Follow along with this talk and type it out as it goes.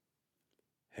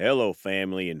Hello,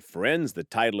 family and friends. The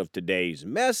title of today's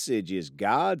message is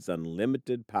God's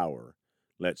Unlimited Power.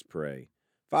 Let's pray.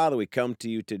 Father, we come to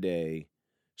you today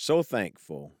so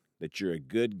thankful that you're a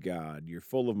good God. You're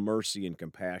full of mercy and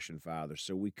compassion, Father.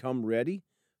 So we come ready,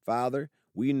 Father.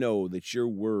 We know that your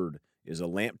word is a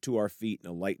lamp to our feet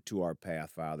and a light to our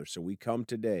path, Father. So we come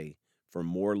today for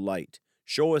more light.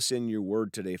 Show us in your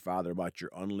word today, Father, about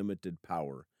your unlimited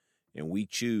power. And we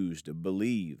choose to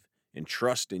believe and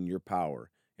trust in your power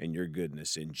and your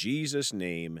goodness. In Jesus'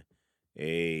 name,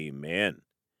 amen.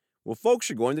 Well,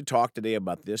 folks are going to talk today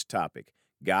about this topic,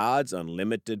 God's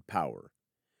unlimited power.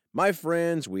 My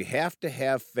friends, we have to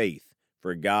have faith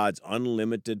for God's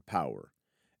unlimited power.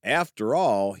 After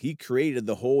all, he created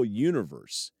the whole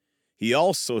universe. He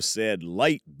also said,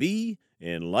 "Light be,"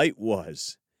 and light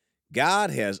was. God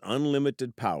has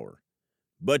unlimited power.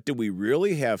 But do we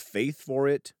really have faith for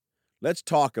it? Let's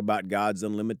talk about God's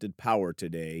unlimited power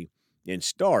today and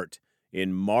start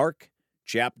in Mark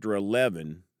chapter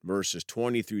 11, verses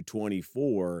 20 through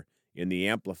 24 in the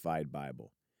Amplified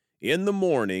Bible. In the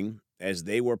morning, as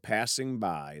they were passing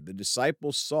by, the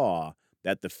disciples saw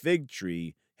that the fig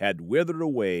tree had withered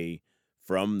away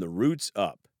from the roots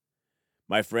up.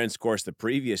 My friends, of course, the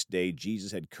previous day,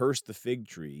 Jesus had cursed the fig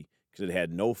tree because it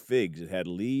had no figs. It had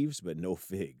leaves, but no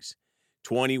figs.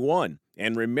 21,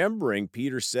 and remembering,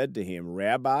 Peter said to him,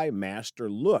 "Rabbi,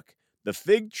 Master, look, the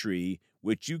fig tree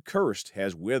which you cursed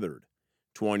has withered."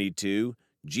 22,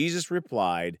 Jesus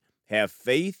replied, "Have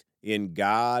faith in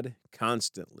God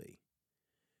constantly."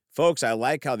 Folks, I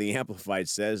like how the Amplified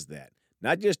says that.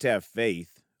 Not just have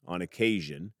faith on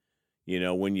occasion,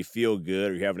 when you feel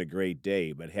good or you're having a great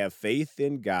day, but have faith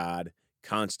in God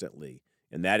constantly,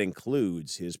 and that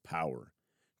includes his power.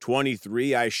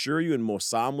 23, I assure you and most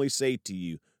solemnly say to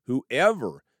you,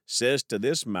 whoever says to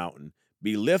this mountain,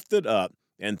 "Be lifted up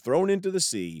and thrown into the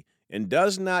sea," and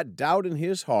does not doubt in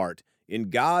his heart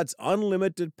in God's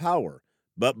unlimited power,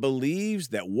 but believes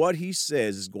that what he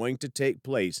says is going to take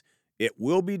place, it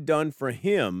will be done for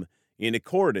him in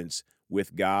accordance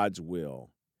with God's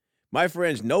will. My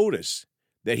friends, notice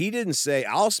that he didn't say,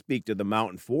 "I'll speak to the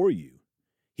mountain for you."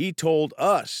 He told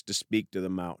us to speak to the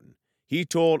mountain. He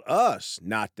told us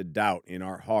not to doubt in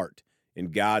our heart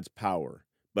in God's power,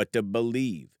 but to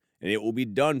believe, and it will be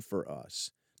done for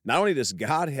us. Not only does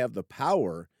God have the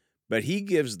power, but he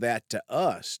gives that to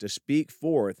us to speak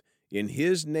forth in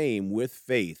his name with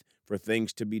faith for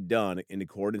things to be done in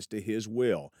accordance to his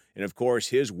will. And of course,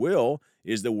 his will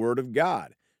is the word of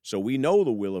God. So we know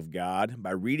the will of God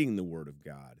by reading the word of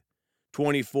God.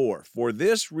 24, for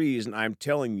this reason I'm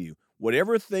telling you,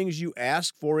 whatever things you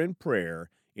ask for in prayer,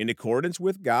 in accordance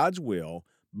with God's will,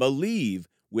 believe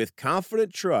with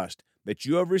confident trust that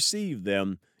you have received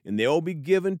them, and they will be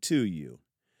given to you.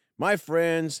 My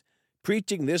friends,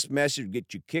 preaching this message will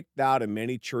get you kicked out of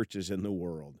many churches in the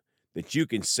world, that you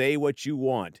can say what you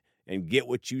want and get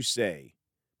what you say.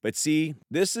 But see,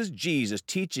 this is Jesus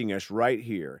teaching us right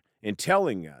here and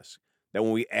telling us that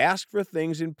when we ask for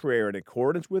things in prayer in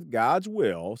accordance with God's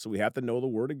will, so we have to know the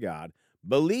Word of God,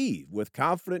 believe with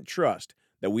confident trust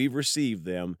that we've received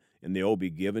them and they will be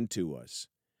given to us.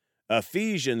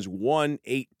 Ephesians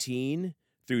 1:18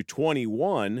 through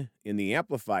 21 in the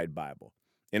Amplified Bible.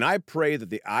 And I pray that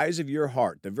the eyes of your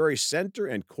heart, the very center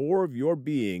and core of your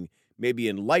being, may be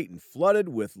enlightened, flooded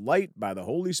with light by the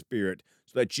Holy Spirit,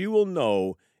 so that you will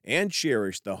know and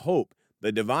cherish the hope,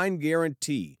 the divine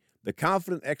guarantee, the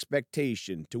confident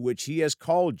expectation to which he has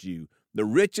called you, the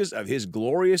riches of his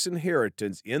glorious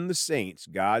inheritance in the saints,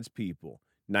 God's people.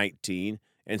 19,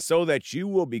 and so that you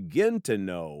will begin to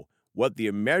know what the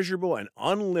immeasurable and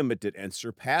unlimited and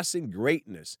surpassing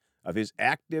greatness of his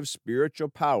active spiritual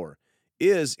power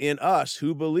is in us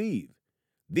who believe.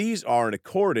 These are in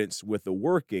accordance with the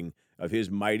working of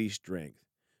his mighty strength.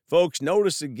 Folks,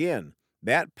 notice again,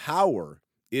 that power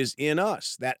is in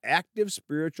us. That active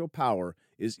spiritual power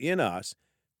is in us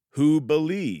who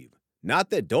believe.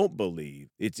 Not that don't believe.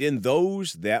 It's in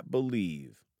those that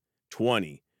believe.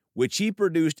 20, which he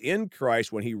produced in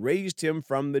Christ when he raised him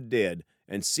from the dead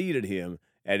and seated him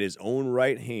at his own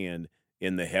right hand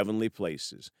in the heavenly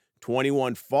places.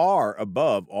 21, far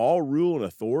above all rule and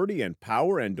authority and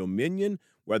power and dominion,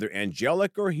 whether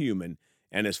angelic or human,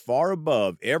 and as far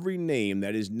above every name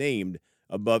that is named,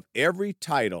 above every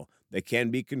title that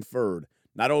can be conferred,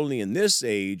 not only in this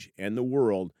age and the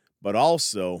world, but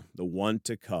also the one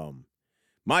to come.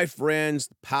 My friends,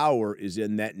 power is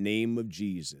in that name of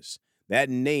Jesus. That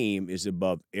name is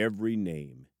above every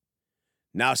name.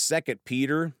 Now 2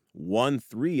 Peter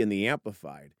 1:3 in the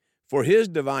Amplified. For his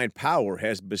divine power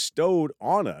has bestowed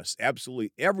on us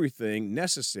absolutely everything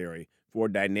necessary for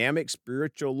dynamic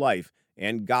spiritual life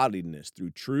and godliness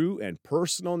through true and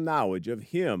personal knowledge of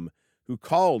Him who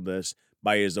called us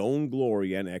by His own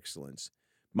glory and excellence.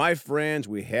 My friends,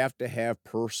 we have to have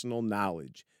personal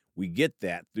knowledge. We get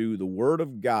that through the Word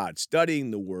of God,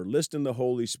 studying the Word, listening to the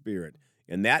Holy Spirit,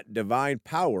 and that divine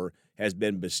power has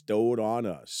been bestowed on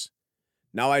us.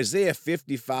 Now, Isaiah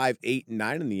 55, 8 and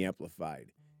 9 in the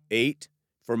Amplified. 8,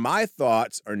 for my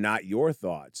thoughts are not your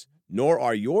thoughts, nor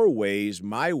are your ways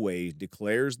my ways,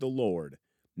 declares the Lord.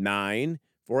 9,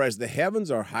 for as the heavens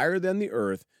are higher than the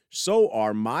earth, so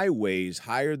are my ways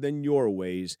higher than your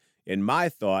ways, and my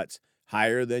thoughts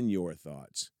higher than your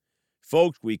thoughts.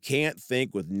 Folks, we can't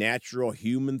think with natural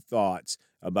human thoughts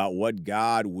about what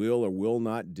God will or will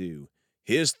not do.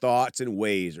 His thoughts and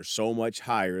ways are so much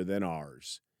higher than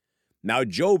ours. Now,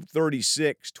 Job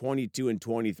 36, 22 and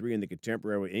 23 in the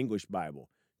Contemporary English Bible.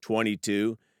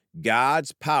 22,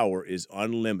 God's power is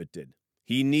unlimited.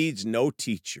 He needs no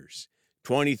teachers.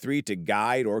 23, to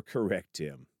guide or correct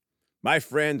him. My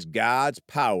friends, God's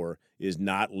power is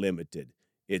not limited.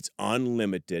 It's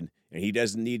unlimited, and he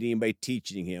doesn't need anybody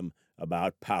teaching him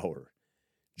about power.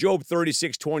 Job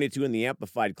 36, 22 in the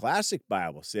Amplified Classic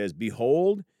Bible says,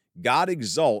 behold, God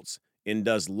exalts and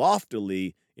does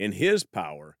loftily in his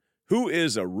power. Who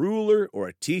is a ruler or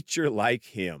a teacher like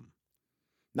him?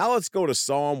 Now let's go to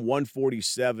Psalm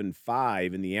 147,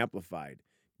 5 in the Amplified.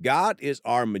 God is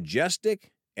our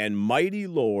majestic and mighty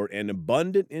Lord and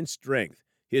abundant in strength.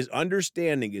 His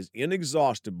understanding is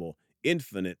inexhaustible,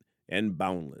 infinite, and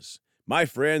boundless. My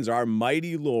friends, our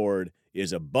mighty Lord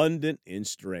is abundant in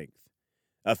strength.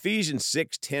 Ephesians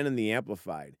 6:10 in the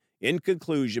Amplified. In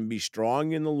conclusion, be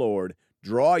strong in the Lord.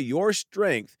 Draw your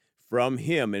strength from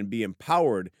him and be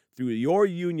empowered through your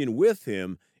union with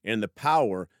him and the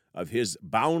power of his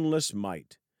boundless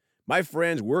might. My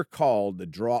friends, we're called to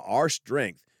draw our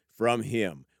strength from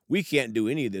him. We can't do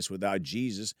any of this without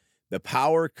Jesus. The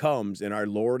power comes in our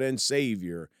Lord and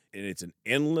Savior, and it's an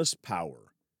endless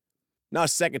power. Now,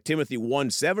 2 Timothy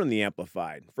 1:7 in the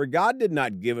Amplified. For God did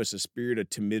not give us a spirit of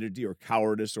timidity or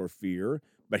cowardice or fear,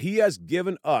 but he has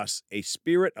given us a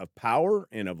spirit of power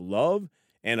and of love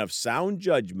and of sound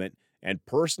judgment and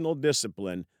personal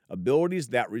discipline, abilities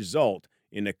that result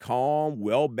in a calm,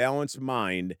 well-balanced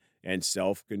mind and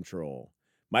self-control.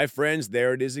 My friends,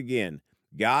 there it is again.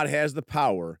 God has the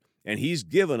power, and he's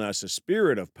given us a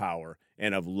spirit of power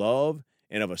and of love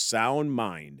and of a sound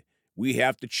mind. We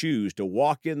have to choose to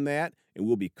walk in that, and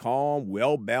we'll be calm,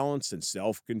 well-balanced, and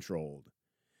self-controlled.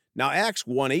 Now, Acts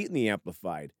 1:8 in the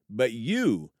Amplified, but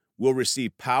you will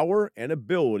receive power and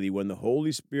ability when the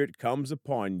Holy Spirit comes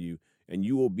upon you, and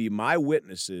you will be my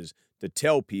witnesses to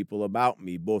tell people about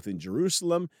me, both in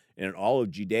Jerusalem and in all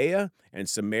of Judea and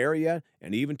Samaria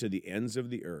and even to the ends of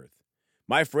the earth.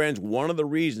 My friends, one of the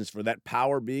reasons for that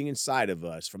power being inside of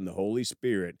us from the Holy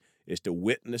Spirit is to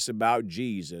witness about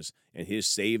Jesus and his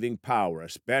saving power,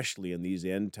 especially in these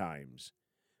end times.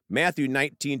 Matthew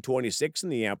 19:26 in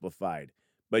the Amplified,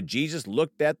 but Jesus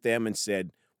looked at them and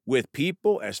said, with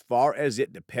people, as far as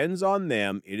it depends on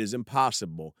them, it is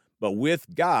impossible, but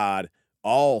with God,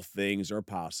 all things are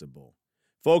possible.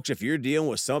 Folks, if you're dealing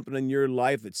with something in your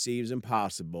life that seems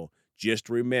impossible, just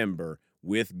remember,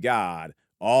 with God,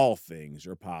 all things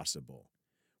are possible.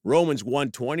 Romans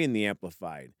 1:20 in the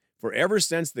Amplified. For ever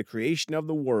since the creation of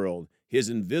the world, his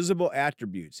invisible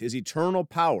attributes, his eternal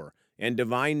power, and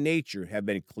divine nature have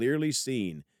been clearly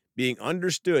seen, being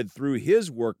understood through his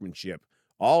workmanship,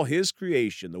 all his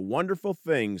creation, the wonderful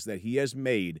things that he has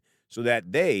made, so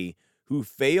that they who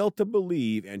fail to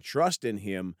believe and trust in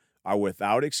him are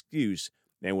without excuse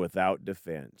and without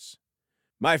defense.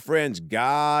 My friends,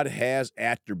 God has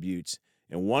attributes,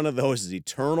 and one of those is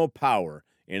eternal power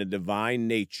and a divine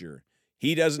nature.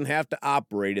 He doesn't have to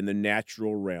operate in the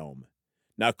natural realm.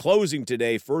 Now, closing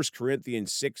today, 1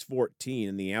 Corinthians 6:14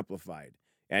 in the Amplified.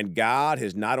 And God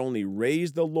has not only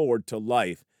raised the Lord to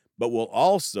life, but will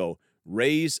also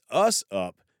raise us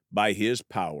up by his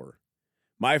power.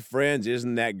 My friends,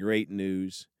 isn't that great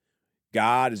news?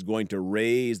 God is going to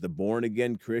raise the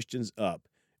born-again Christians up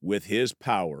with his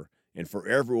power, and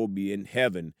forever will be in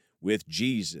heaven with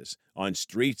Jesus on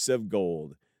streets of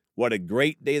gold. What a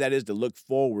great day that is to look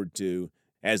forward to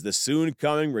as the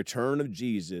soon-coming return of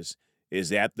Jesus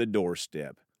is at the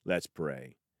doorstep. Let's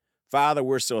pray. Father,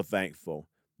 we're so thankful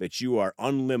that you are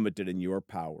unlimited in your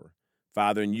power.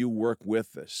 Father, and you work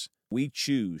with us. We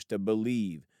choose to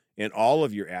believe in all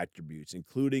of your attributes,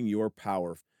 including your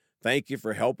power. Thank you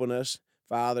for helping us.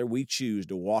 Father, we choose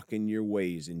to walk in your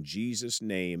ways. In Jesus'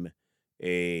 name,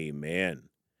 amen.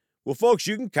 Well, folks,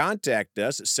 you can contact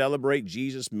us at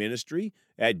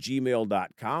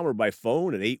celebratejesusministry@gmail.com or by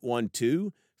phone at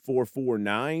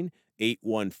 812-449-8883.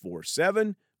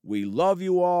 8147. We love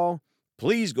you all.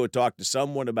 Please go talk to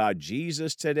someone about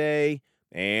Jesus today.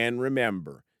 And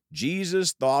remember,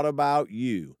 Jesus thought about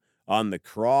you on the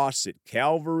cross at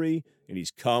Calvary, and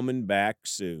he's coming back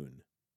soon.